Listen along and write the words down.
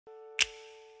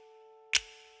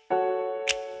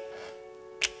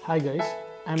Hi guys,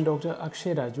 I'm Dr.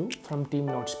 Akshay Raju from team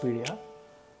Notespaedia.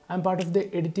 I'm part of the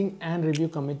editing and review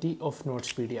committee of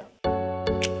Notespaedia.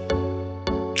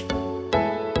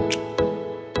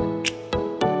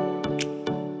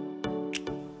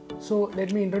 So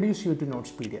let me introduce you to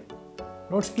Notespaedia.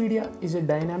 Notespaedia is a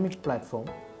dynamic platform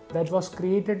that was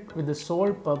created with the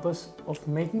sole purpose of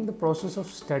making the process of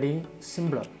studying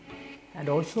simpler and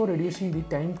also reducing the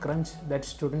time crunch that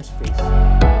students face.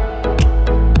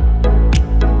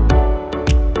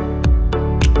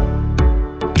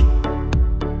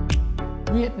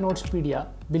 We at Notespaedia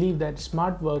believe that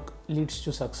smart work leads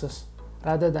to success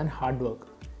rather than hard work,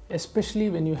 especially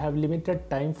when you have limited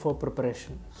time for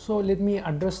preparation. So let me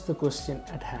address the question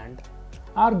at hand.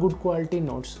 Are good quality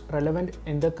notes relevant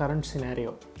in the current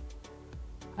scenario?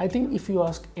 I think if you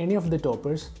ask any of the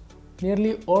toppers,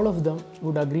 nearly all of them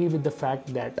would agree with the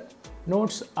fact that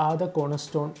notes are the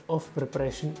cornerstone of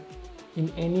preparation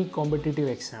in any competitive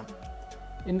exam.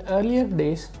 In earlier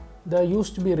days, there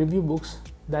used to be review books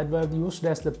that were used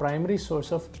as the primary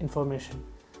source of information.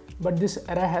 But this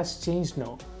era has changed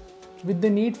now. With the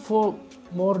need for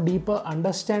more deeper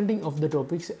understanding of the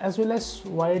topics as well as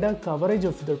wider coverage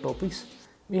of the topics,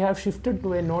 we have shifted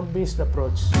to a note-based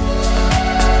approach.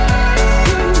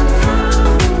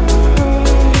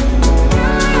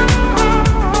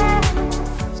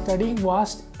 Studying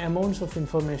vast amounts of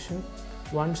information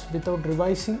once without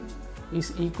revising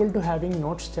is equal to having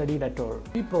not studied at all.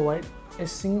 We provide a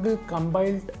single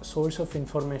compiled source of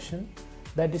information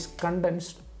that is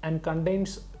condensed and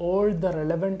contains all the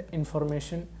relevant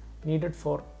information needed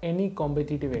for any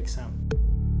competitive exam.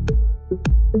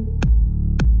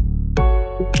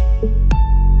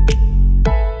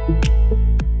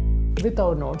 With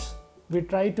our notes, we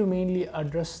try to mainly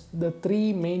address the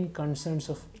three main concerns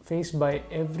faced by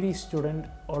every student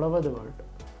all over the world: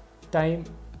 time,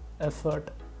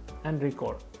 effort, and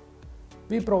recall.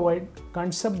 We provide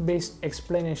concept-based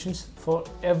explanations for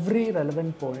every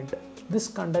relevant point. This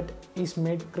content is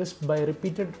made crisp by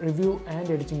repeated review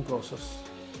and editing process.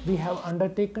 We have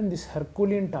undertaken this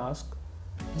Herculean task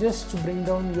just to bring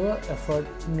down your effort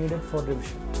needed for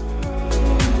revision.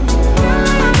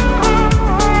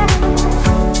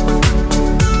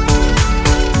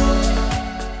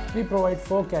 We provide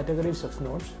 4 categories of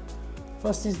notes.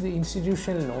 First is the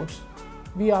institutional notes.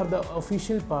 We are the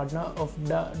official partner of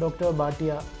Dr.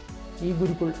 Bhatia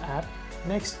eGurukul app.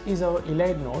 Next is our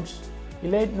Elite Notes.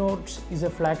 Elite Notes is a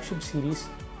flagship series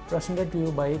presented to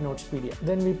you by Notespaedia.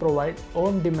 Then we provide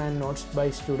on-demand notes by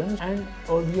students, and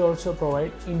we also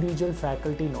provide individual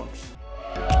faculty notes.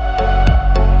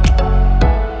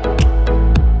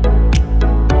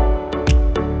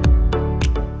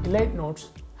 Elite Notes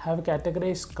have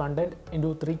categorized content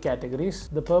into 3 categories: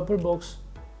 the purple box,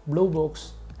 blue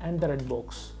box, and the red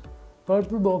box.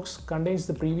 Purple box contains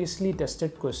the previously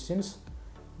tested questions,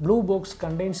 blue box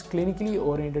contains clinically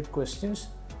oriented questions,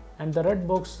 and the red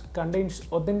box contains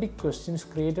authentic questions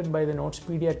created by the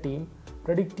Notespaedia team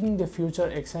predicting the future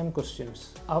exam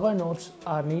questions. Our notes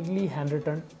are neatly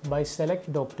handwritten by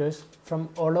select doctors from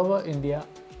all over India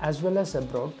as well as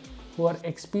abroad who are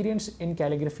experienced in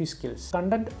calligraphy skills.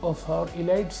 Content of our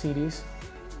Elite series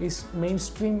is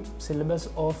mainstream syllabus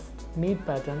of NEET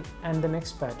pattern and the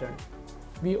next pattern.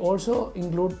 We also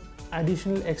include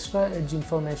additional extra edge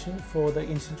information for the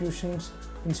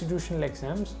institutional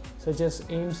exams such as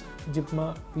AIMS,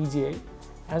 JIPMER, PGI,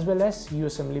 as well as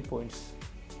USMLE points.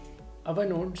 Our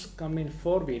notes come in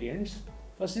 4 variants.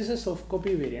 First is a soft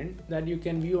copy variant that you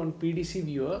can view on PDC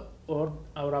Viewer or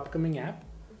our upcoming app.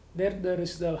 There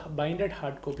is the binded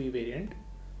hard copy variant.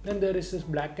 Then there is this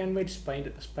black and white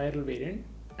spiral variant,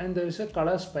 and there is a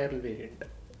color spiral variant.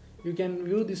 You can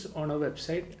view this on our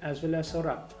website as well as our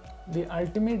app. The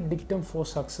ultimate dictum for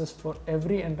success for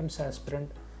every entrance aspirant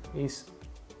is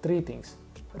 3 things: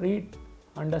 read,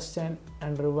 understand,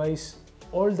 and revise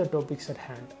all the topics at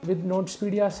hand. With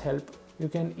Notespedia's help, you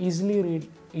can easily read,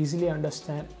 easily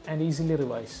understand, and easily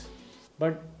revise.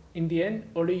 But in the end,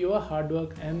 only your hard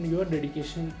work and your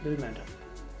dedication will matter.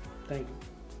 Thank you.